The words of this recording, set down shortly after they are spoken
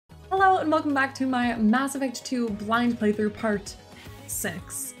Hello and welcome back to my Mass Effect 2 blind playthrough part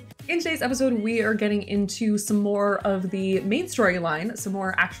 6. In today's episode, we are getting into some more of the main storyline, some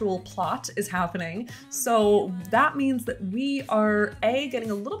more actual plot is happening. So that means that we are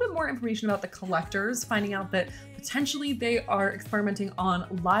getting a little bit more information about the collectors, finding out that potentially they are experimenting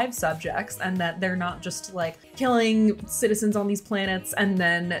on live subjects and that they're not just like killing citizens on these planets and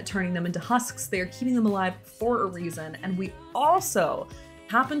then turning them into husks. They're keeping them alive for a reason. And we also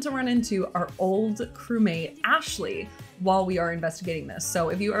happen to run into our old crewmate, Ashley, while we are investigating this. So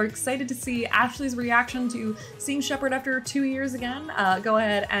if you are excited to see Ashley's reaction to seeing Shepard after 2 years again, go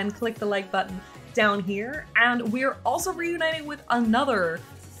ahead and click the like button down here. And we're also reuniting with another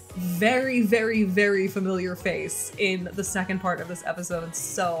very, very, very familiar face in the second part of this episode.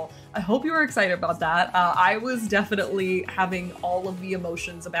 So I hope you are excited about that. I was definitely having all of the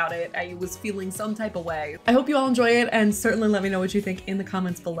emotions about it. I was feeling some type of way. I hope you all enjoy it and certainly let me know what you think in the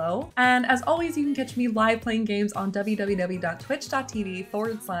comments below. And as always, you can catch me live playing games on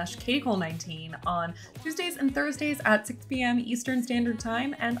www.twitch.tv/KCole19 on Tuesdays and Thursdays at 6 p.m. Eastern Standard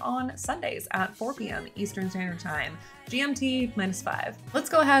Time and on Sundays at 4 p.m. Eastern Standard Time. GMT -5. Let's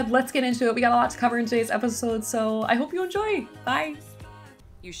go ahead, let's get into it. We got a lot to cover in today's episode, so I hope you enjoy. Bye.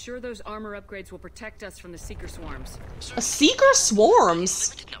 You sure those armor upgrades will protect us from the Seeker swarms? A Seeker swarms?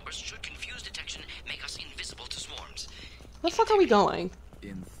 Limited numbers should confuse detection, make us invisible to swarms. Where the fuck are we going?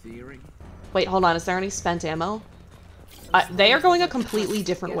 In theory. Wait, hold on. Is there any spent ammo? They are going a completely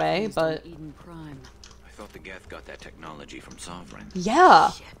different way, but... I thought the Geth got that technology from Sovereign.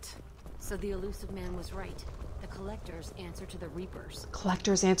 Yeah. Shit. So the elusive man was right. The Collectors answer to the Reapers.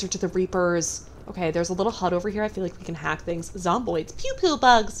 Collectors answer to the Reapers. Okay, there's a little hut over here. I feel like we can hack things. Zomboids. Pew pew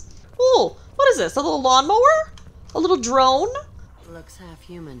bugs. Ooh, what is this? A little lawnmower? A little drone? Looks half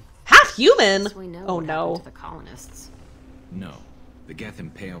human. Half human? So we know Oh what no. happened to the colonists. No. The Geth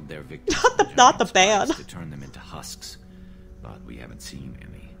impaled their victims. not the band. To turn them into husks. But we haven't seen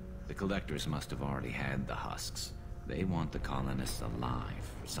any. The Collectors must have already had the husks. They want the colonists alive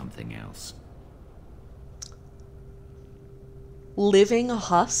for something else. Living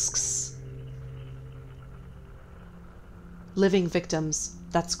husks? Living victims.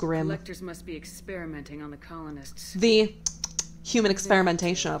 That's grim. Collectors must be experimenting on the colonists. The human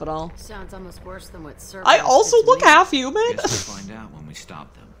experimentation of it all. Sounds almost worse than what Cerberus I also did to look me. half human. Guess we'll find out when we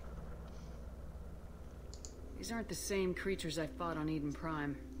stop them. These aren't the same creatures I fought on Eden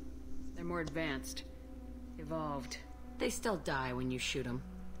Prime. They're more advanced. Evolved. They still die when you shoot them.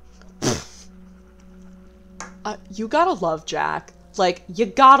 You gotta love Jack. Like, you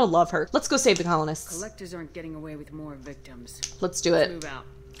gotta love her. Let's go save the colonists. Collectors aren't getting away with more victims. Let's do it. Move out.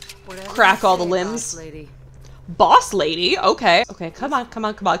 Whatever Crack you all the say, limbs. boss lady. Boss lady? Okay. Okay, come on, come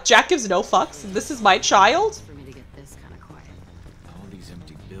on, come on. Jack gives no fucks. This is my child. For me to get this kind of quiet. All these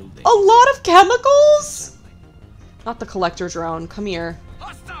empty buildings. A lot of chemicals? Not the collector drone. Come here.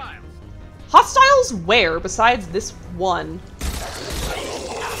 Hostiles! Hostiles where besides this one?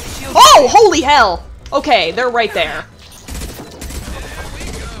 Oh, holy hell! Okay, they're right there.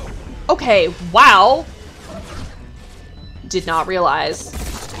 Okay, wow. Did not realize.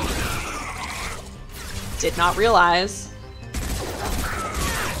 Did not realize.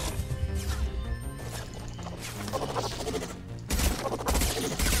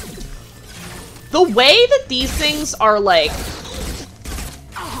 The way that these things are like...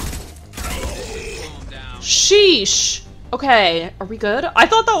 Sheesh. Okay, are we good? I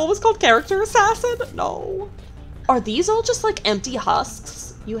thought that one was called Character Assassin. No. Are these all just like empty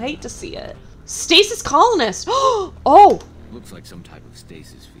husks? You hate to see it. Stasis colonist. Oh. Looks like some type of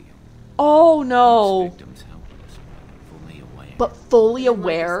stasis field. Oh no. Victims helpless, fully aware. But fully Been like this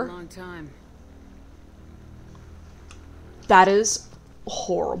aware. a long time. That is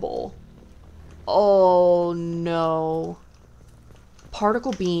horrible. Oh no.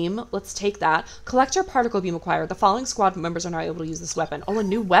 Particle beam. Let's take that. Collector particle beam acquired. The following squad members are now able to use this weapon. Oh, a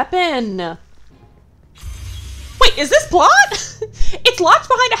new weapon. Wait, is this plot? It's locked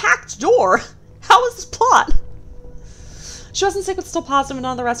behind a hacked door. How is this plot? She wasn't sick but still positive and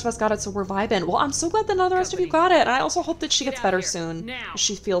none of the rest of us got it, so we're vibing. Well, I'm so glad that none of the rest of you got it. And I also hope that she gets out better here, soon. now.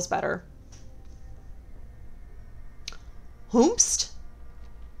 She feels better. Whomst?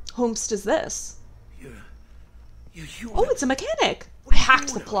 Whomst is this? Oh, it's a mechanic. I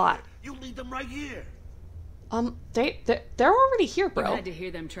hacked the plot. You lead them right here. They're already here, You bro. had to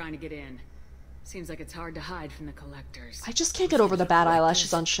hear them trying to get in. Seems like it's hard to hide from the Collectors. I just can't get over the bad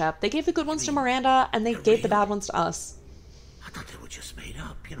eyelashes on Shep. They gave the good ones to Miranda, and they gave the bad ones to us. I thought they were just made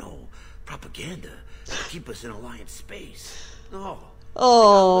up, you know, propaganda to keep us in Alliance space. No.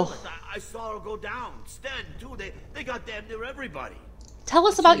 Oh. I saw her go down. Sten, too. They got damn near everybody. Tell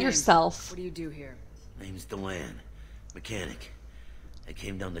us about yourself. What do you do here? Name's Delan. Mechanic. I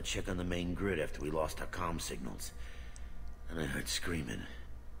came down to check on the main grid after we lost our comm signals. And I heard screaming.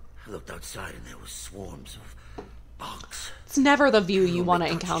 I looked outside and there was swarms of bugs. It's never the view you want to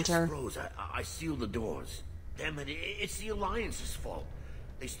encounter. I sealed the doors. Damn it, it's the Alliance's fault.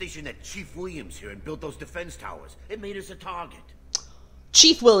 They stationed that Chief Williams here and built those defense towers. It made us a target.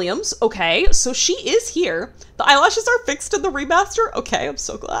 Chief Williams, okay, so she is here. The eyelashes are fixed in the remaster? Okay, I'm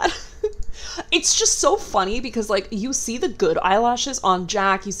so glad. It's just so funny because, like, you see the good eyelashes on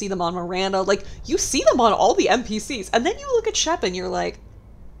Jack, you see them on Miranda, like, you see them on all the NPCs, and then you look at Shep and you're like,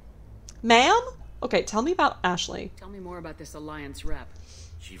 ma'am? Okay, tell me about Ashley. Tell me more about this Alliance rep.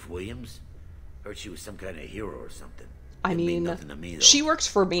 Chief Williams? Heard she was some kind of hero or something. I mean, nothing to me, she worked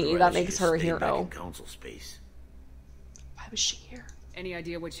for me, that makes her a hero. Back in council space. Why was she here? Any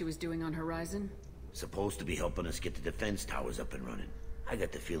idea what she was doing on Horizon? Supposed to be helping us get the defense towers up and running. I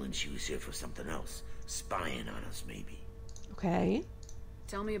got the feeling she was here for something else. Spying on us, maybe. Okay.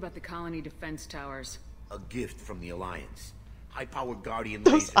 Tell me about the colony defense towers. A gift from the Alliance. High-powered Guardian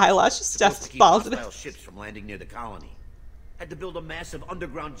Those lasers. eyelashes Supposed just to keep positive. hostile ships from landing near the colony. Had to build a massive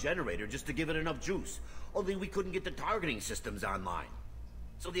underground generator just to give it enough juice. Only we couldn't get the targeting systems online.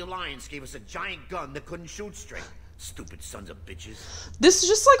 So the Alliance gave us a giant gun that couldn't shoot straight. Stupid sons of bitches. This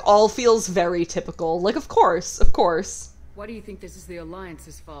just, like, all feels very typical. Like, of course, of course. Why do you think this is the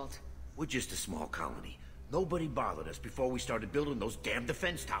Alliance's fault? We're just a small colony. Nobody bothered us before we started building those damn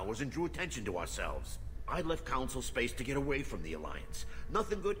defense towers and drew attention to ourselves. I left council space to get away from the Alliance.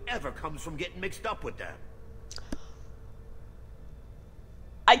 Nothing good ever comes from getting mixed up with them.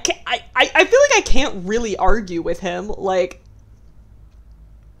 I feel like I can't really argue with him, like...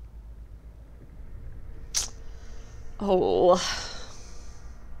 Oh...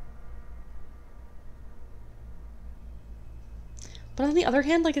 But on the other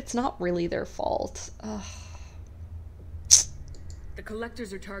hand, like, it's not really their fault. Ugh. The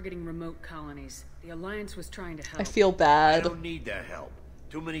Collectors are targeting remote colonies. The Alliance was trying to help. I feel I bad. don't need their help.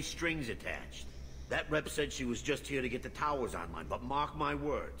 Too many strings attached. That rep said she was just here to get the towers online, but mark my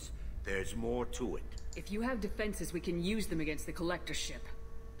words, there's more to it. If you have defenses, we can use them against the Collector ship.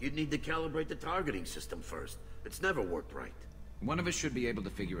 You'd need to calibrate the targeting system first. It's never worked right. One of us should be able to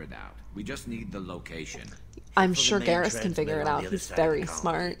figure it out. We just need the location. I'm For the sure main Garrus can transmitter figure it on out. the other He's side of the very colony,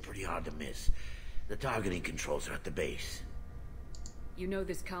 smart. Pretty hard to miss. The targeting controls are at the base. You know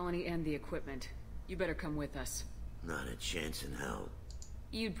this colony and the equipment. You better come with us. Not a chance in hell.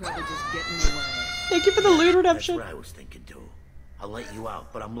 You'd probably just get in the way. Thank you for the loot That's redemption. what I was thinking too. I'll let you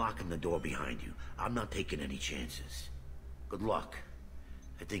out, but I'm locking the door behind you. I'm not taking any chances. Good luck.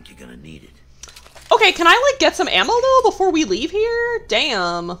 I think you're gonna need it. Okay, can I, like, get some ammo, though, before we leave here?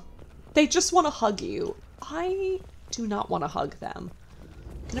 Damn. They just want to hug you. I do not want to hug them.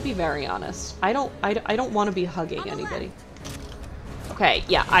 I'm gonna be very honest. I don't want to be hugging anybody. Okay,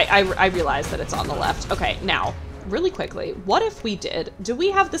 yeah, I realize that it's on the left. Okay, now, really quickly, what if we did... Do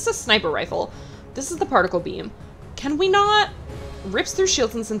we have... This is a sniper rifle. This is the particle beam. Can we not... Rips through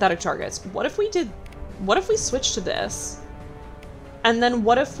shields and synthetic targets. What if we did... What if we switched to this? And then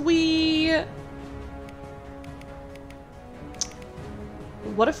what if we...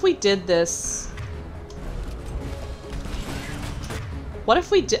 What if we did this? What if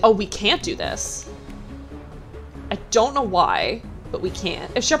we did... Oh, we can't do this. I don't know why, but we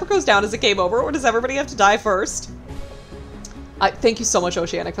can't. If Shepard goes down, is it game over, or does everybody have to die first? Thank you so much,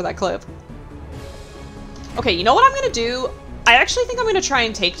 Oceanic, for that clip. Okay, you know what I'm gonna do? I actually think I'm gonna try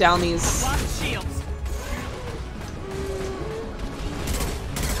and take down these...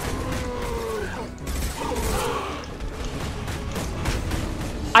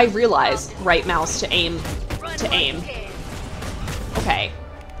 I realize right mouse to aim. Okay.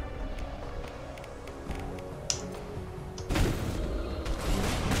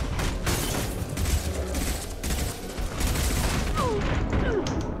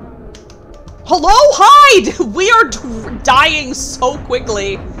 Hello, hide! We are dying so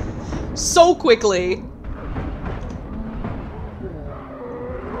quickly. So quickly.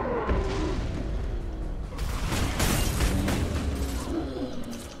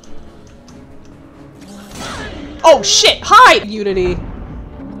 Oh shit, hide! Unity.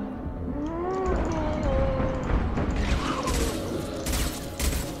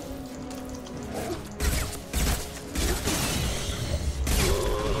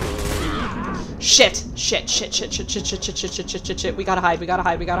 Shit. We gotta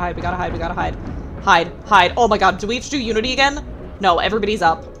hide. Hide. Oh my god, do we have to do Unity again? No, everybody's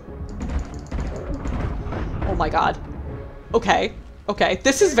up. Oh my god. Okay,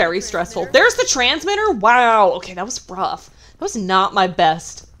 this is very stressful. There's the transmitter? Wow, okay, that was rough. was not my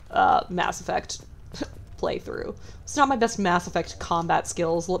best Mass Effect playthrough. It's not my best Mass Effect combat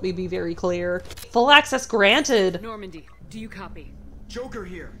skills, let me be very clear. Full access granted! Normandy, do you copy? Joker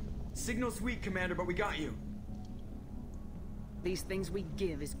here. Signal's weak, Commander, but we got you. These things we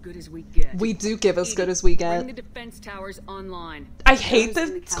give as good as we get. We do give as good as we get. Bring the defense towers online. I hate that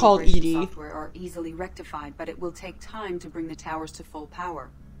it's called ED. Software are easily rectified, but it will take time to bring the towers to full power.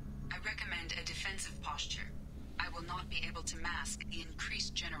 I recommend a defensive posture. I will not be able to mask the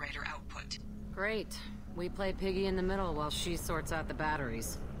increased generator output. Great. We play piggy in the middle while she sorts out the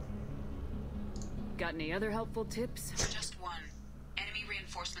batteries. Got any other helpful tips? Just one. Enemy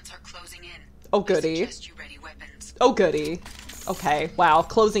reinforcements are closing in. Oh goody. I suggest you ready weapons. Oh goody. Okay, wow,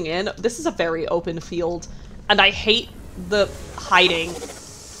 closing in. This is a very open field, and I hate the hiding.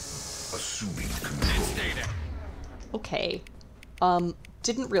 Assuming control. Okay.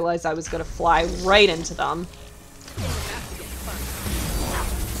 Didn't realize I was gonna fly right into them.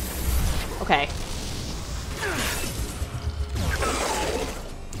 Okay.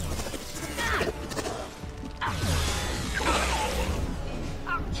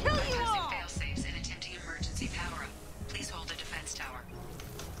 I'll kill you all! Fail-safes and attempting emergency power-up. Please hold the defense tower.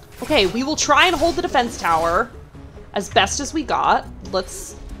 Okay, we will try and hold the defense tower as best as we got.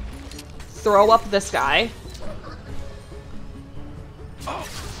 Let's throw up this guy.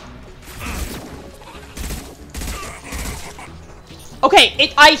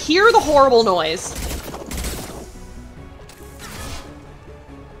 Okay, I hear the horrible noise.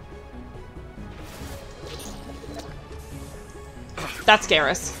 That's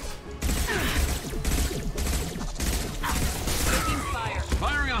Garrus.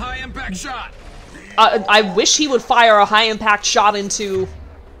 Firing a high-impact shot! I wish he would fire a high-impact shot into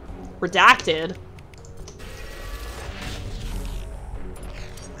Redacted.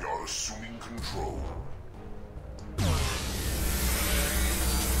 We are assuming control.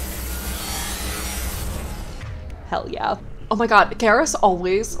 Hell yeah. Oh my god, Garrus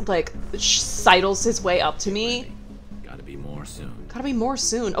always, like, sidles his way up to me. Gotta be more soon. Gotta be more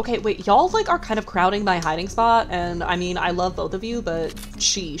soon. Okay, wait, y'all, like, are kind of crowding my hiding spot, and, I mean, I love both of you, but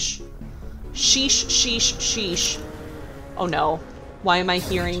sheesh. Sheesh, sheesh, sheesh. Oh no. Why am I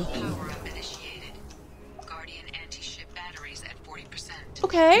hearing... Power-up initiated. Guardian anti-ship batteries at 40%.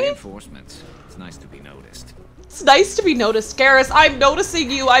 Okay. Reinforcements. It's nice to be noticed. It's nice to be noticed, Garrus. I'm noticing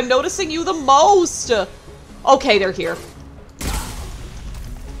you. I'm noticing you the most. Okay, they're here.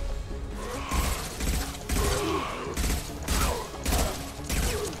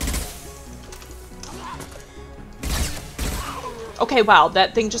 Okay, wow,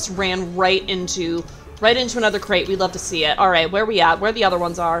 that thing just ran right into another crate. We'd love to see it. All right, where are we at? Where the other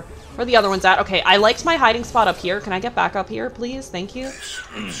ones are? Where the other ones at? Okay, I liked my hiding spot up here. Can I get back up here, please? Thank you.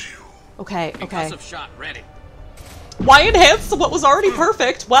 Okay, okay. Concussive shot ready. Why enhance what was already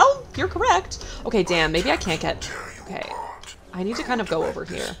perfect? Well, you're correct. Okay, damn, maybe I can't get... Okay, I need to kind of go over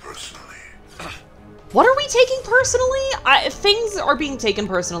here. What are we taking personally? Things are being taken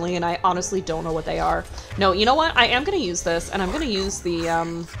personally, and I honestly don't know what they are. No, you know what? I am gonna use this, and I'm gonna use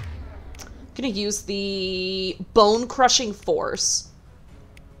the, Bone Crushing Force.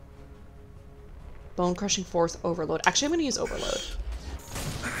 Bone Crushing Force Overload. Actually, I'm gonna use Overload.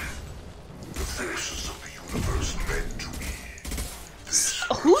 The forces of the universe bend to me.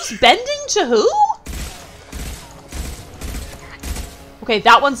 Who's bending to who? Okay,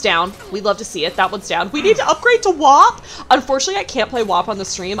 that one's down. We'd love to see it. That one's down. We need to upgrade to WAP. Unfortunately, I can't play WAP on the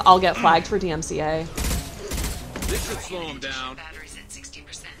stream. I'll get flagged for DMCA. This should slow him down. Batteries at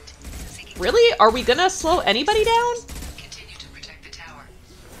 60%. Really? Are we gonna slow anybody down? Continue to protect the tower.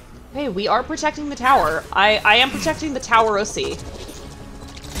 Hey, we are protecting the tower. I am protecting the tower OC.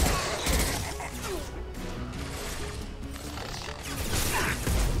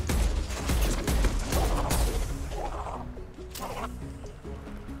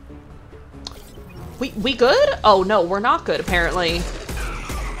 We good? Oh no, we're not good apparently.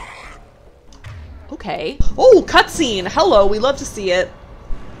 Okay. Oh, cutscene! Hello, we love to see it.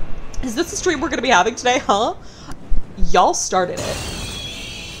 Is this the stream we're gonna be having today, huh? Y'all started it.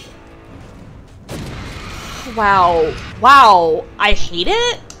 Wow. Wow. I hate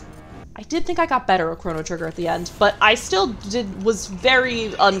it. I did think I got better at Chrono Trigger at the end, but I still was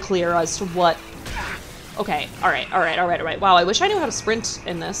very unclear as to what... Okay, alright. Wow, I wish I knew how to sprint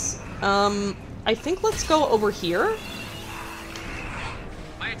in this. I think let's go over here.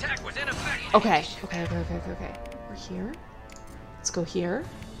 My attack was ineffective. Okay. We're here. Let's go here.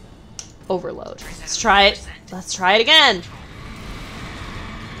 Overload. Let's try it. Let's try it again.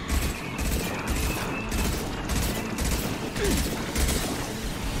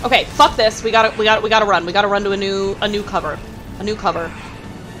 Okay, fuck this. We gotta run. We gotta run to a new cover. A new cover.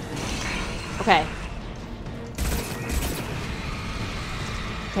 Okay.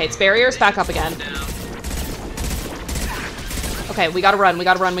 Okay, its barrier's back up again. Okay, we gotta run, we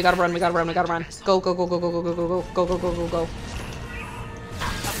gotta run, we gotta run, we gotta run, we gotta run. Go, go, go, go, go, go, go, go, go, go, go, go, go, go.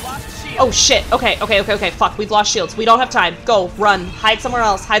 Oh shit, okay, okay, okay, okay, fuck, we've lost shields. We don't have time. Go, run, hide somewhere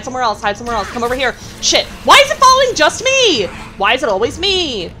else, hide somewhere else, hide somewhere else. Come over here. Shit, why is it following just me? Why is it always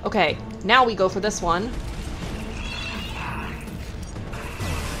me? Okay, now we go for this one.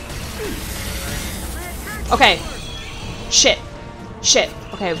 Okay. Shit. Shit.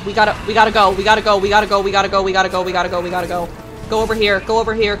 Okay, we gotta go, we gotta go, we gotta go, we gotta go, we gotta go, we gotta go, we gotta go. Go over here, go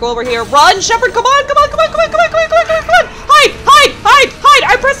over here, go over here. Run, Shepard, come on, come on, come on, come on, come on, come on, come on, come on, come on. Hide, hide, hide, hide.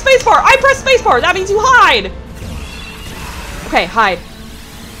 I press spacebar, I press spacebar. That means you hide. Okay, hide.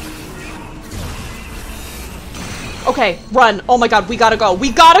 Okay, run. Oh my god, we gotta go. We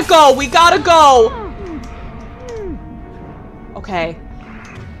gotta go, we gotta go. Okay.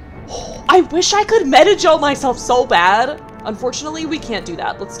 I wish I could meta-gel myself so bad. Unfortunately, we can't do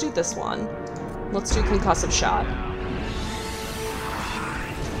that. Let's do this one. Let's do concussive shot.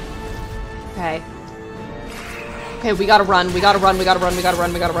 Okay. Okay, we gotta run. We gotta run. We gotta run. We gotta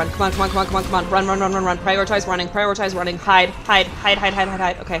run. We gotta run. Come on, come on, come on, come on, come on. Run, run, run, run, run. Prioritize running. Prioritize running. Hide, hide, hide, hide, hide, hide,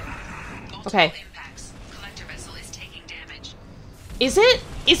 hide. Okay. Okay. Is it?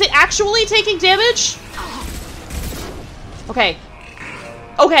 Is it actually taking damage? Okay.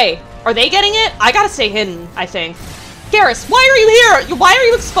 Okay. Are they getting it? I gotta stay hidden, I think. Garrus, why are you here? Why are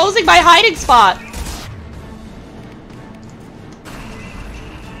you exposing my hiding spot?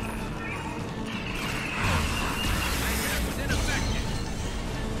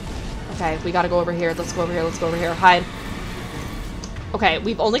 Okay, we gotta go over here. Let's go over here. Let's go over here. Hide. Okay,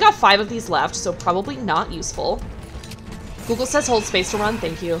 we've only got 5 of these left, so probably not useful. Google says hold space to run.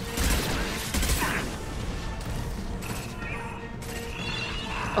 Thank you.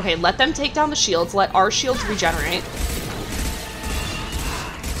 Okay, let them take down the shields. Let our shields regenerate.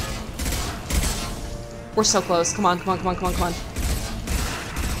 We're so close. Come on, come on, come on, come on, come on.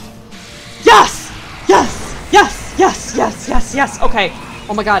 Yes! Yes! Yes! Yes! Yes! Yes! Yes! Okay.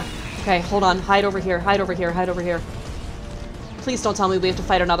 Oh my god. Okay, hold on. Hide over here. Hide over here. Hide over here. Please don't tell me we have to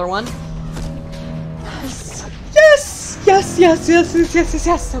fight another one. Yes! Yes! Yes! Yes! Yes! Yes! Yes! Yes!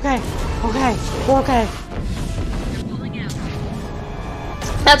 Yes! Okay. Okay. We're okay.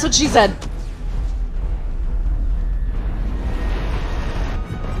 That's what she said.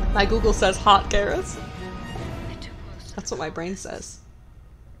 My Google says hot, Garrus. That's what my brain says.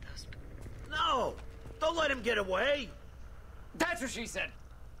 No! Don't let him get away! That's what she said.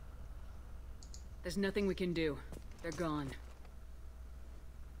 There's nothing we can do. They're gone.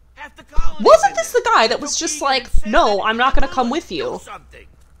 Half the colony. Wasn't this the guy that was just like, no, I'm not gonna come with you?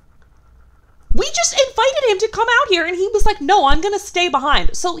 We just invited him to come out here and he was like, no, I'm gonna stay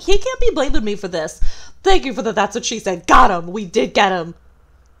behind. So he can't be blaming me for this. Thank you for the that's what she said. Got him. We did get him.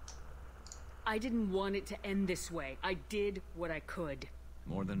 I didn't want it to end this way. I did what I could.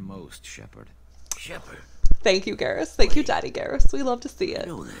 More than most, Shepard. Shepard. Thank you, Garrus. Thank you, Daddy Garrus. We love to see it. I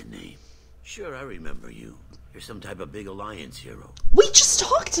know that name. Sure, I remember you. You're some type of big Alliance hero. We just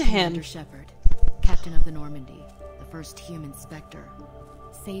talked to him. Commander Shepard, Captain of the Normandy, the first human Spectre,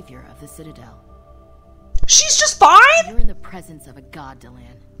 savior of the Citadel. She's just fine? You're in the presence of a god,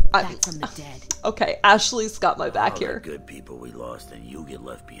 Delan. Back from the dead. Okay, Ashley's got my back All here. the good people we lost and you get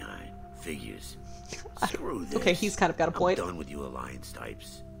left behind. Figures. Screw this. Okay, he's kind of got a point. I'm done with you Alliance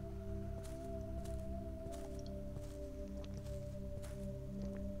types.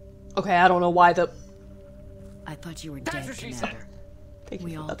 Okay, I don't know why the... I thought you were That's dead, what she Commander. Thank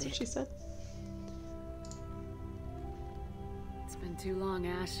you. That's what she said. It's been too long,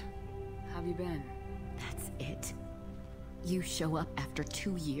 Ash. How have you been? That's it? You show up after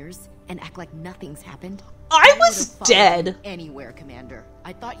 2 years and act like nothing's happened? I was would've followed dead. you anywhere, Commander.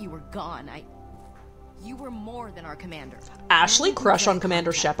 I thought you were gone. You were more than our commander. Ashley, Why crush didn't on you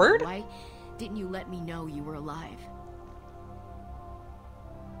Commander contact Shepard? me? Why didn't you let me know you were alive?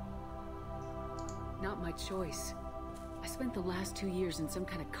 Not my choice. I spent the last 2 years in some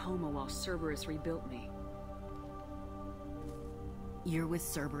kind of coma while Cerberus rebuilt me. You're with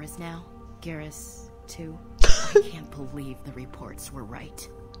Cerberus now? Garrus, too? I can't believe the reports were right.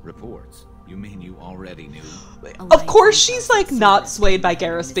 Reports? You mean you already knew? Of course she's like not swayed by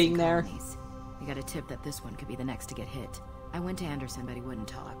Garrus being there. I got a tip that this one could be the next to get hit. I went to Anderson, but he wouldn't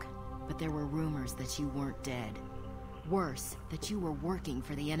talk. But there were rumors that you weren't dead. Worse, that you were working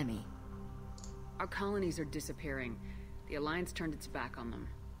for the enemy. Our colonies are disappearing. The Alliance turned its back on them.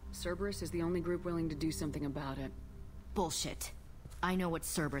 Cerberus is the only group willing to do something about it. Bullshit. I know what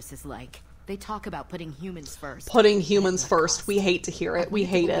Cerberus is like. They talk about putting humans first. Putting humans first. We hate to hear it. We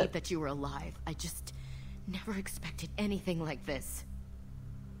hate it. That you were alive. I just never expected anything like this.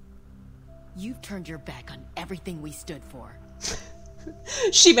 You've turned your back on everything we stood for.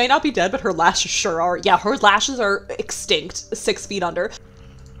 She may not be dead, but her lashes sure are. Yeah, her lashes are extinct, 6 feet under.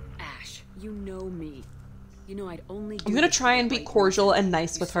 Ash, you know me. You know I'd only do I'm gonna this try for and the be right cordial reason. and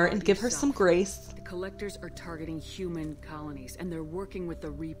nice You with her saw and it give her some yourself. grace. The collectors are targeting human colonies, and they're working with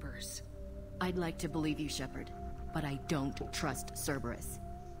the Reapers. I'd like to believe you, Shepard, but I don't trust Cerberus.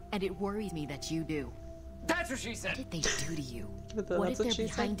 And it worries me that you do. That's what she said. What did they do to you? That's What if what they're she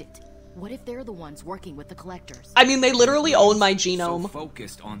behind it? What if they're the ones working with the collectors? I mean, they literally own my So genome.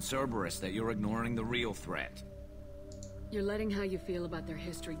 focused on Cerberus that you're ignoring the real threat. You're letting how you feel about their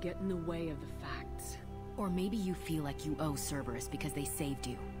history get in the way of the facts. Or maybe you feel like you owe Cerberus because they saved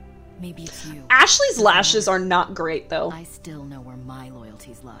you. Maybe it's you. Ashley's lashes are not great, though. I still know where my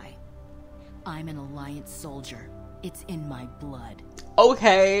loyalties lie. I'm an Alliance soldier. It's in my blood.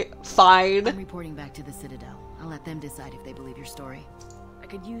 Okay, fine. I'm reporting back to the Citadel. I'll let them decide if they believe your story. I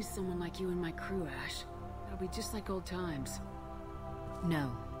could use someone like you in my crew, Ash. It'll be just like old times.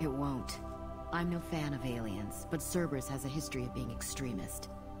 No, it won't. I'm no fan of aliens, but Cerberus has a history of being extremist.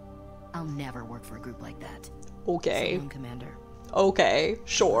 I'll never work for a group like that. Okay. So long, Commander. Okay,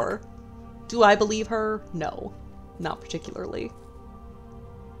 sure. Do I believe her? No. Not particularly.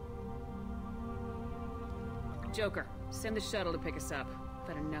 Joker, send the shuttle to pick us up. I've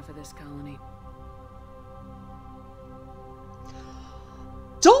had enough of this colony.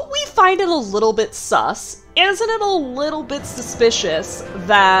 Don't we find it a little bit sus? Isn't it a little bit suspicious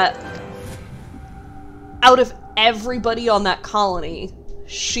that out of everybody on that colony,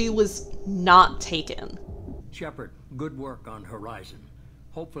 she was not taken? Shepard, good work on Horizon.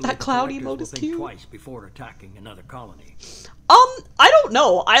 Hopefully That the cloud collectors emote will is think cute. twice before attacking another colony. I don't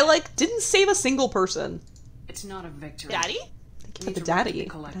know. I, didn't save a single person. It's not a victory. Daddy? Thank you for We the need to reckon daddy the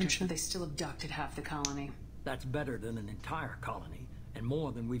collectors, attention. but they still abducted half the colony. That's better than an entire colony, and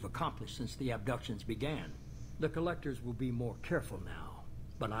more than we've accomplished since the abductions began. The collectors will be more careful now,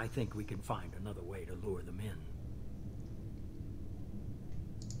 but I think we can find another way to lure them in.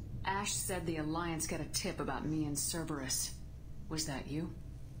 Ash said the Alliance got a tip about me and Cerberus. Was that you?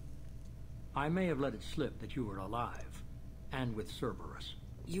 I may have let it slip that you were alive, and with Cerberus.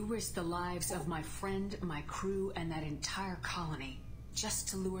 You risked the lives of my friend, my crew, and that entire colony, just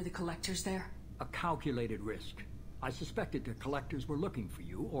to lure the collectors there? A calculated risk. I suspected the collectors were looking for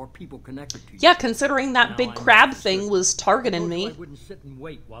you, or people connected to you. Yeah, considering that Now big I'm crab not for thing certain. was targeting I told you me. I wouldn't sit and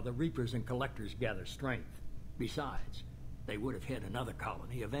wait while the Reapers and collectors gather strength. Besides, they would have hit another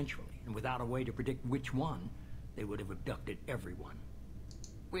colony eventually, and without a way to predict which one, they would have abducted everyone.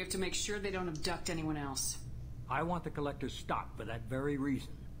 We have to make sure they don't abduct anyone else. I want the collectors stopped for that very reason.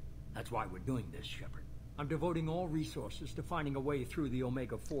 That's why we're doing this, Shepard. I'm devoting all resources to finding a way through the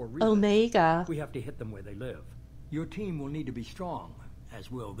Omega-4 relay. Omega. We have to hit them where they live. Your team will need to be strong, as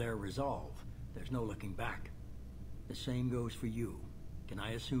will their resolve. There's no looking back. The same goes for you. Can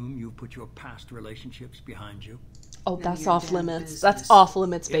I assume you've put your past relationships behind you? Oh, None that's of your off damn limits. business. That's off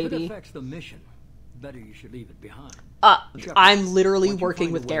limits, If it baby. affects the mission, better you should leave it behind. Shepard, I'm literally once you working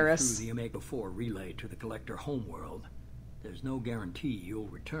find with a way Garrus. through the Omega-4 relay to the Collector homeworld, there's no guarantee you'll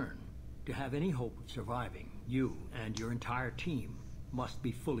return. To have any hope of surviving, you and your entire team must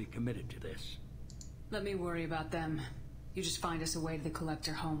be fully committed to this. Let me worry about them. You just find us a way to the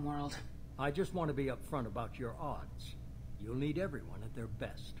Collector homeworld. I just want to be upfront about your odds. You'll need everyone at their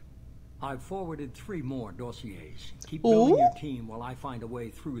best. I've forwarded 3 more dossiers. Keep building your team while I find a way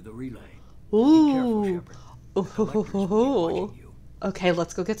through the relay. Be careful, Shepard. The collectors will be watching you. Okay,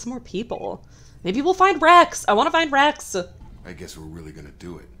 let's go get some more people. Maybe we'll find Rex. I want to find Rex. I guess we're really gonna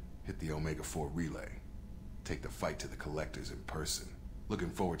do it. Hit the Omega-4 relay. Take the fight to the collectors in person. Looking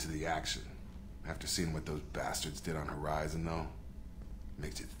forward to the action. After seeing what those bastards did on Horizon, though,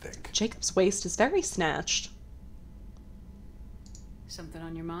 makes you think. Jacob's waist is very snatched. Something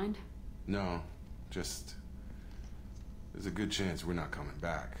on your mind? No, just... there's a good chance we're not coming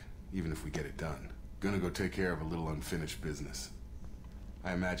back, even if we get it done. Gonna go take care of a little unfinished business.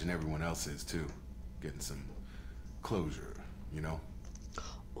 I imagine everyone else is, too. Getting some closure, you know?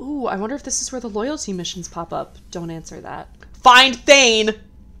 Ooh, I wonder if this is where the loyalty missions pop up. Don't answer that. Find Thane!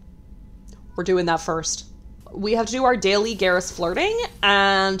 We're doing that first. We have to do our daily Garrus flirting,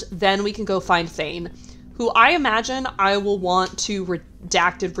 and then we can go find Thane, who I imagine I will want to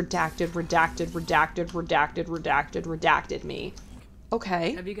redacted me.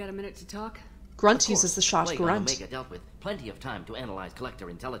 Okay. Have you got a minute to talk? Grunt uses the shot Blake grunt. on Omega dealt with plenty of time to analyze collector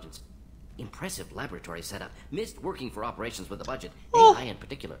intelligence. Impressive laboratory setup. Missed working for operations with a budget. AI in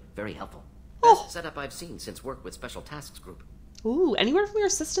particular, very helpful. Best setup I've seen since work with Special Tasks Group. Ooh, anywhere from your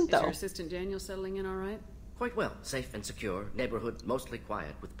assistant, though. Is your assistant Daniel settling in all right? Quite well. Safe and secure. Neighborhood mostly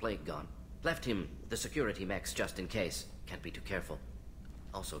quiet with plague gone. Left him the security mechs just in case. Can't be too careful.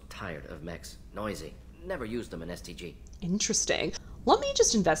 Also tired of mechs. Noisy. Never used them in STG. Interesting. Let me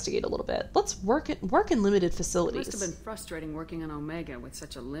just investigate a little bit. Let's work in limited facilities. It must have been frustrating working on Omega with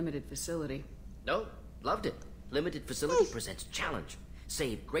such a limited facility. No, loved it. Limited facility presents challenge.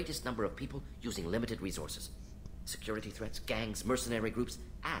 Save greatest number of people using limited resources. Security threats, gangs, mercenary groups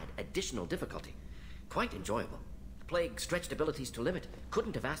add additional difficulty. Quite enjoyable. Plague stretched abilities to limit.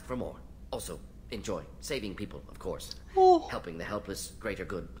 Couldn't have asked for more. Also, enjoy. Saving people, of course. Helping the helpless, greater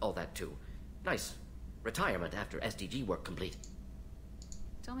good, all that too. Nice. Retirement after SDG work complete.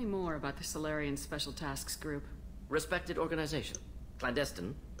 Tell me more about the Solarian Special Tasks Group. Respected organization.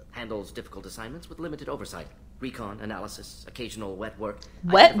 Clandestine. Handles difficult assignments with limited oversight. Recon, analysis, occasional wet work.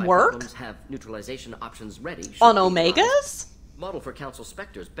 Wet work? Problems, have neutralization options ready. On Omegas? Model for Council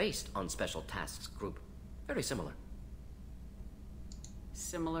Spectres based on Special Tasks Group. Very similar.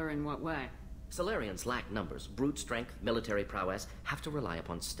 Similar in what way? Solarians lack numbers, brute strength, military prowess, have to rely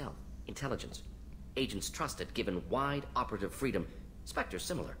upon stealth, intelligence. Agents trusted, given wide operative freedom. Spectres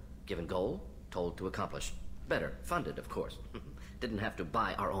similar, given goal, told to accomplish. Better, funded, of course. Didn't have to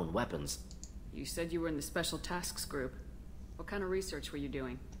buy our own weapons. You said you were in the Special Tasks Group. What kind of research were you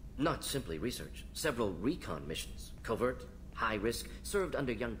doing? Not simply research. Several recon missions. Covert, high risk, served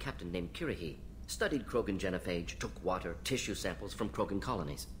under a young captain named Kirihi. Studied Krogan genophage, took water, tissue samples from Krogan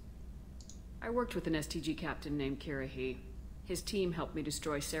colonies. I worked with an STG captain named Kirihi. His team helped me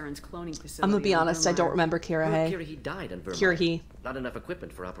destroy Saren's cloning facility. I'm gonna be honest, I don't remember Kirihi. Kirihi died on Vermont. Kirihi. Not enough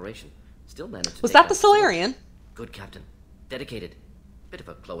equipment for operation. Still managed to Was take that the out Solarian? Good captain. Dedicated. Bit of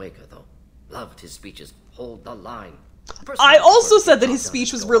a cloaca, though. Loved his speeches. Hold the line. I also said that his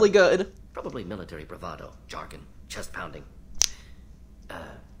speech was really good. Probably military bravado, jargon, chest pounding.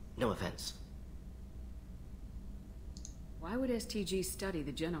 No offense. Why would STG study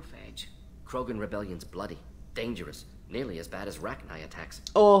the genophage? Krogan rebellion's bloody, dangerous, nearly as bad as Rachni attacks.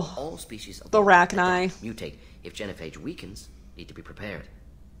 Oh, all species of the Rachni. Mutate. If genophage weakens, need to be prepared.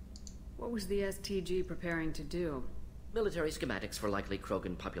 What was the STG preparing to do? Military schematics for likely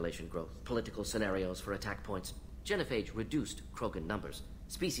Krogan population growth, political scenarios for attack points. Genophage reduced Krogan numbers.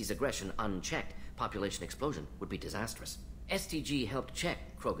 Species aggression unchecked, population explosion would be disastrous. STG helped check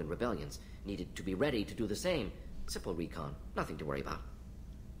Krogan rebellions, needed to be ready to do the same. Simple recon, nothing to worry about.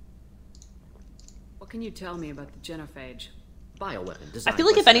 What can you tell me about the genophage? Bioweapon I feel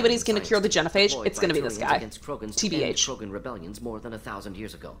like if anybody's going to cure the genophage, it's going to be this guy. TBH. Krogan rebellions more than 1,000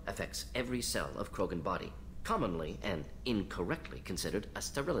 years ago. Affects every cell of Krogan body. Commonly and incorrectly considered a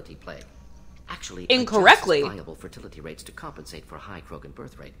sterility plague. Actually, incorrectly viable fertility rates to compensate for a high Krogan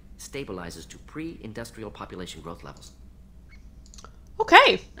birth rate. Stabilizes to pre-industrial population growth levels.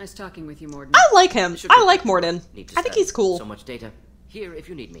 Okay. Nice talking with you, Morden. I like him. I like Morden. I think he's cool. So much data. Here if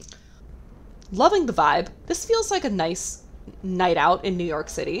you need me. Loving the vibe. This feels like a nice night out in New York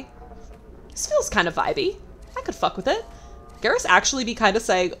City. This feels kind of vibey. I could fuck with it. Garrus actually be kind of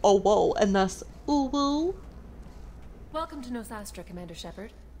saying, oh whoa, and thus, ooh woo. Welcome to Nosastra, Commander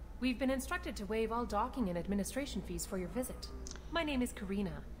Shepard. We've been instructed to waive all docking and administration fees for your visit. My name is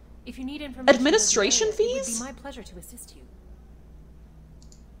Karina. If you need information, administration fees? It would be my pleasure to assist you.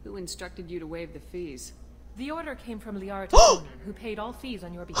 Who instructed you to waive the fees? The order came from Liara Tacona, who paid all fees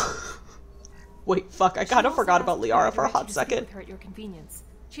on your behalf. Wait, fuck, I kind of forgot about Liara for a hot second. With her at your convenience.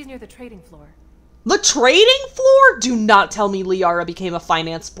 She's near the trading floor. The trading floor? Do not tell me Liara became a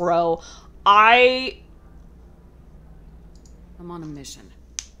finance bro. I'm on a mission.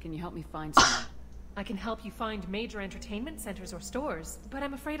 Can you help me find someone? I can help you find major entertainment centers or stores, but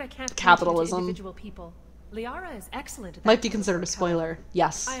I'm afraid I can't capitalism. Individual people. Liara is excellent at that. Might be considered a spoiler.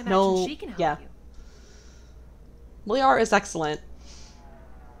 Yes. I imagine no. She can help yeah. you. Liara is excellent.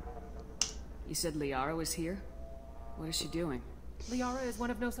 You said Liara was here? What is she doing? Liara is one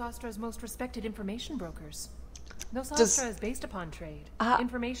of Nosastra's most respected information brokers. Nosastra is based upon trade.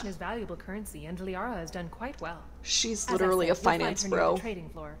 Information is valuable currency, and Liara has done quite well. She's literally a finance bro. Trading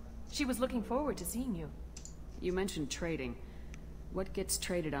floor. She was looking forward to seeing you. You mentioned trading. What gets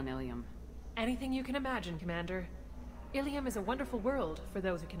traded on Ilium? Anything you can imagine, Commander. Ilium is a wonderful world for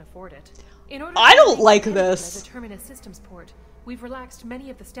those who can afford it. In order I don't like as this. a Terminus systems port, we've relaxed many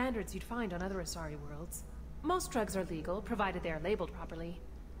of the standards you'd find on other Asari worlds. Most drugs are legal, provided they are labeled properly.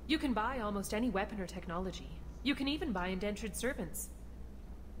 You can buy almost any weapon or technology. You can even buy indentured servants.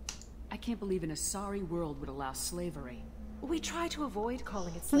 I can't believe an Asari world would allow slavery. We try to avoid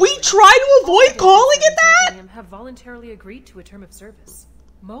calling it slavery. We try to avoid calling it that? Have voluntarily agreed to a term of service.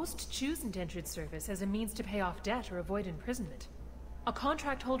 Most choose indentured service as a means to pay off debt or avoid imprisonment. A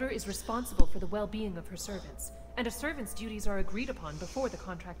contract holder is responsible for the well-being of her servants, and a servant's duties are agreed upon before the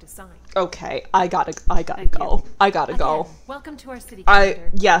contract is signed. Okay, I gotta go. I gotta go. Welcome to our city, Commander.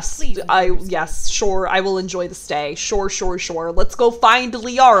 Yes, sure, I will enjoy the stay. Sure. Let's go find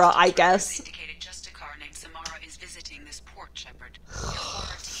Liara, I guess. Indicated just a car named Samara is visiting this port, Shepard. Your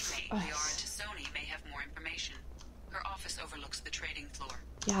former teammate, Liara Tassoni, may have more information. Her office overlooks the trading floor.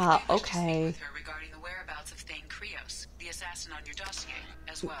 Yeah, You okay. with her regarding the whereabouts of Thane Krios, the assassin on your dossier,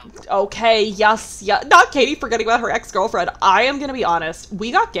 as well. Okay, yes, not Katie forgetting about her ex-girlfriend. I am gonna be honest.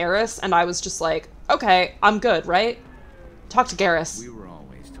 We got Garrus, and I was just like, okay, I'm good, right? Talk to Garrus. We were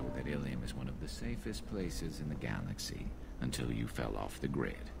always told that Ilium is one of the safest places in the galaxy until you fell off the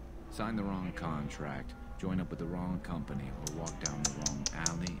grid. Sign the wrong contract, join up with the wrong company, or walk down the wrong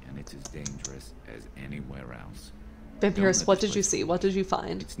alley, and it's as dangerous as anywhere else. Vampirus, what did you see? What did you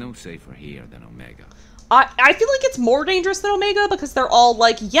find? It's no safer here than Omega. I feel like it's more dangerous than Omega because they're all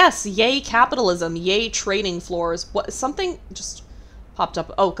like, yes, yay capitalism, yay trading floors. What? Something just popped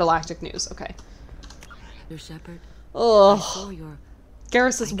up. Oh, galactic news. Okay. Your Shepard. Ugh.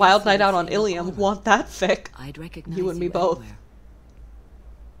 Garrus's wild night out on Ilium. Want that fic? I'd recognize you and me you both. anywhere.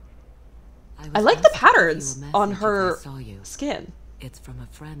 I like the patterns on her skin. It's from a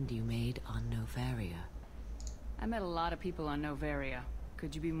friend you made on Novaria. I met a lot of people on Novaria.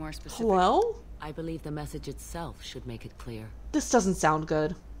 Could you be more specific? Hello? I believe the message itself should make it clear. This doesn't sound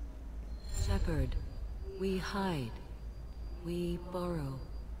good. Shepard, we hide. We borrow.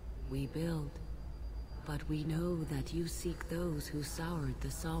 We build. But we know that you seek those who soured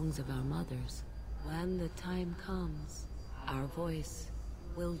the songs of our mothers. When the time comes, our voice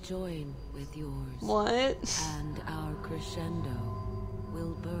will join with yours. What? And our crescendo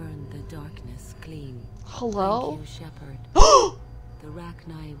will burn the darkness clean. Hello? Thank you, Shepard. The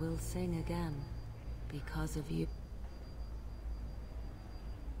Rachni will sing again because of you.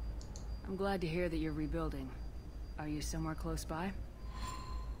 I'm glad to hear that you're rebuilding. Are you somewhere close by?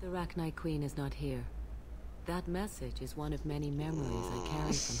 The Rachni Queen is not here. That message is one of many memories I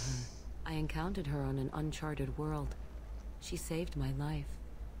carry from her. I encountered her on an uncharted world. She saved my life.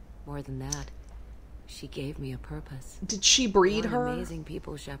 More than that, she gave me a purpose. Did she breed her? Amazing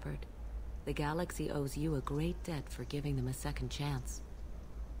people, Shepard. The galaxy owes you a great debt for giving them a second chance.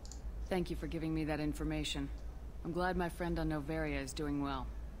 Thank you for giving me that information. I'm glad my friend on Novaria is doing well.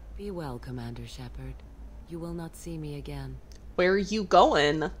 Be well, Commander Shepard. You will not see me again. Where are you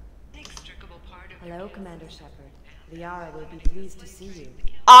going? Hello, Commander Shepard. Liara will be pleased to see you.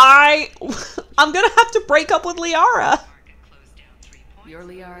 I'm gonna have to break up with Liara. You're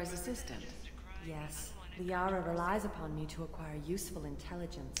Liara's assistant. Yes. Liara relies upon me to acquire useful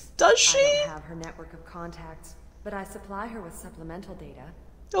intelligence. Does she? I don't have her network of contacts, but I supply her with supplemental data.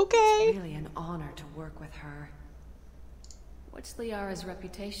 Okay. It's really an honor to work with her. What's Liara's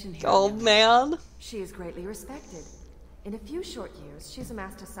reputation here? Oh, man. She is greatly respected. In a few short years, she's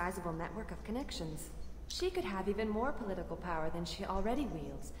amassed a sizable network of connections. She could have even more political power than she already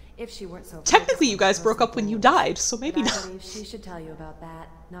wields if she weren't so... Technically, you guys broke up when you died, so maybe but not. I believe she should tell you about that,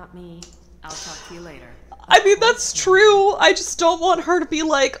 not me. I'll talk to you later. I mean, that's true. I just don't want her to be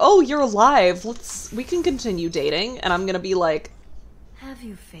like, oh, you're alive. We can continue dating. And I'm gonna be like... Have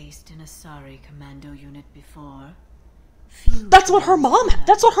you faced an Asari commando unit before? That's what her mom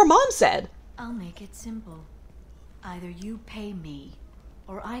said. I'll make it simple. Either you pay me,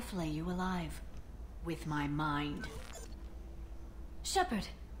 or I flay you alive. With my mind. Shepard!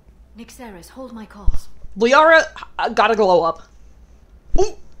 Nixeris, hold my calls. Liara gotta glow up.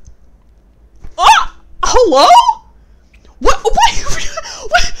 Ooh. Ah! Hello? What?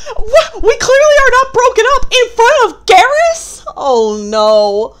 We clearly are not broken up in front of Garrus? Oh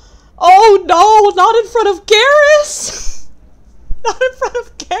no. Oh no, not in front of Garrus. Not in front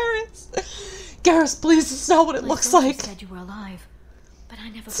of Garrus. Garrus, please, this is not what it looks like. You said you were alive, but I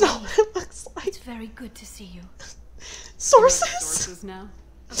never It's not what it looks like. It's very good to see you. Sources? Sources now?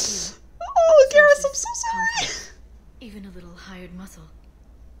 Oh, Garrus, I'm so sorry. Even a little hired muscle.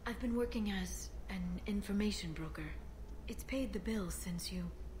 I've been working as an information broker. It's paid the bills since you...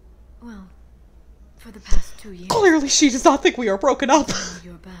 well, for the past 2 years. Clearly she does not think we are broken up.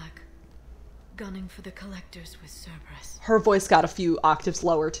 You're back. Gunning for the collectors with Cerberus. Her voice got a few octaves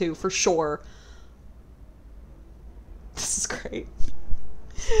lower too, for sure. This is great.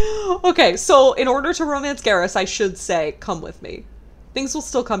 Okay, so in order to romance Garrus, I should say, come with me. Things will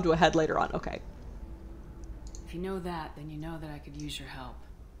still come to a head later on. Okay. If you know that, then you know that I could use your help.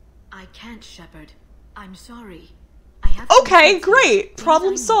 I can't, Shepard. I'm sorry. I have to okay, great.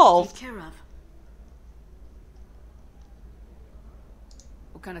 Problem solved. Take care of.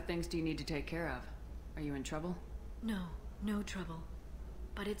 What kind of things do you need to take care of? Are you in trouble? No, no trouble.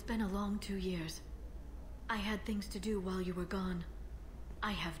 But it's been a long 2 years. I had things to do while you were gone.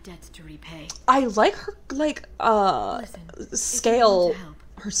 I have debts to repay. I like her, like, Listen, scale, help,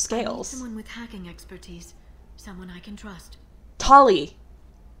 her I need scales. someone with hacking expertise. Someone I can trust. Tali.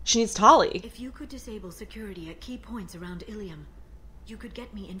 She needs Tali. If you could disable security at key points around Ilium, you could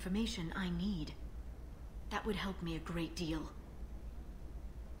get me information I need. That would help me a great deal.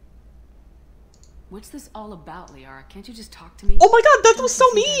 What's this all about, Liara? Can't you just talk to me? Oh my god, that was so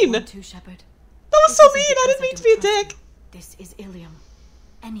mean! That Shepard. was so mean! I didn't mean to be a dick! This is Ilium.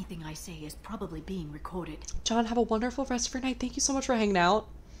 Anything I say is probably being recorded. John, have a wonderful rest of your night. Thank you so much for hanging out.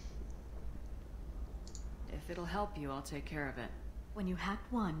 If it'll help you, I'll take care of it. When you hack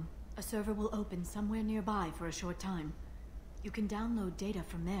one, a server will open somewhere nearby for a short time. You can download data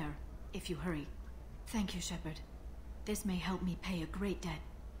from there, if you hurry. Thank you, Shepard. This may help me pay a great debt.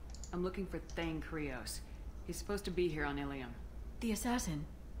 I'm looking for Thane Krios. He's supposed to be here on Ilium. The assassin?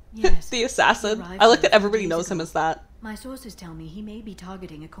 Yes. The assassin. I like that everybody knows him as that. My sources tell me he may be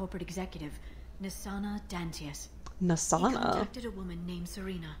targeting a corporate executive, Nasana Dantius. Nasana? He contacted a woman named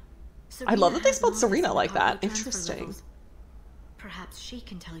Serena. I love that they has spelled knowledge Serena of like the that. cargo transfer Interesting. levels. Perhaps she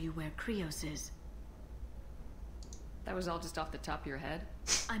can tell you where Krios is. That was all just off the top of your head?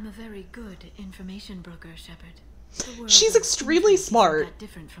 I'm a very good information broker, Shepard. She's extremely smart. That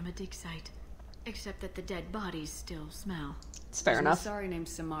different from a dig site, except that the dead bodies still smell. It's fair enough. There's an Asari named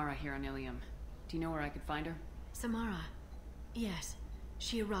Samara here on Ilium. Do you know where I could find her? Samara. Yes.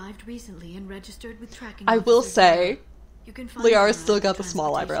 She arrived recently and registered with tracking. I will officer say, you can find Liara's her still at got the the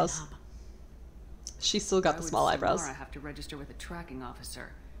small transportation eyebrows. hub. She's still got the small eyebrows. Samara have to register with a tracking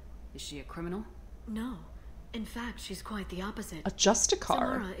officer? Is she a criminal? No. In fact, she's quite the opposite. A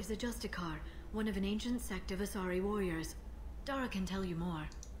Justicar. Samara is a Justicar, one of an ancient sect of Asari warriors. Dara can tell you more.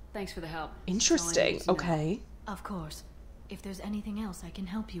 Thanks for the help. Interesting. Okay. Of course. If there's anything else I can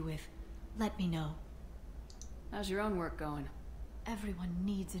help you with, let me know. How's your own work going? Everyone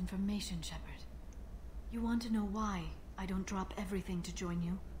needs information, Shepard. You want to know why I don't drop everything to join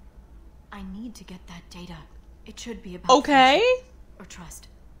you? I need to get that data. It should be about Okay. or trust.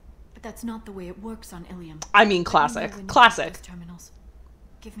 But that's not the way it works on Ilium. I mean, classic. Classic. Terminals.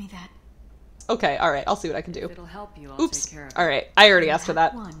 Give me that. Okay, alright. I'll see what I can do. If it'll help you, I'll Oops. take care of it. Alright. I already asked for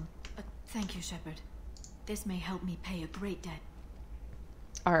that. Thank you, Shepard. This may help me pay a great debt.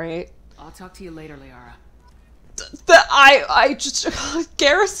 Alright. I'll talk to you later, Liara. I just...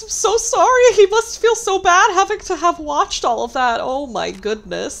 Garrus, I'm so sorry. He must feel so bad having to have watched all of that. Oh my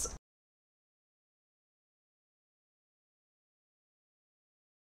goodness.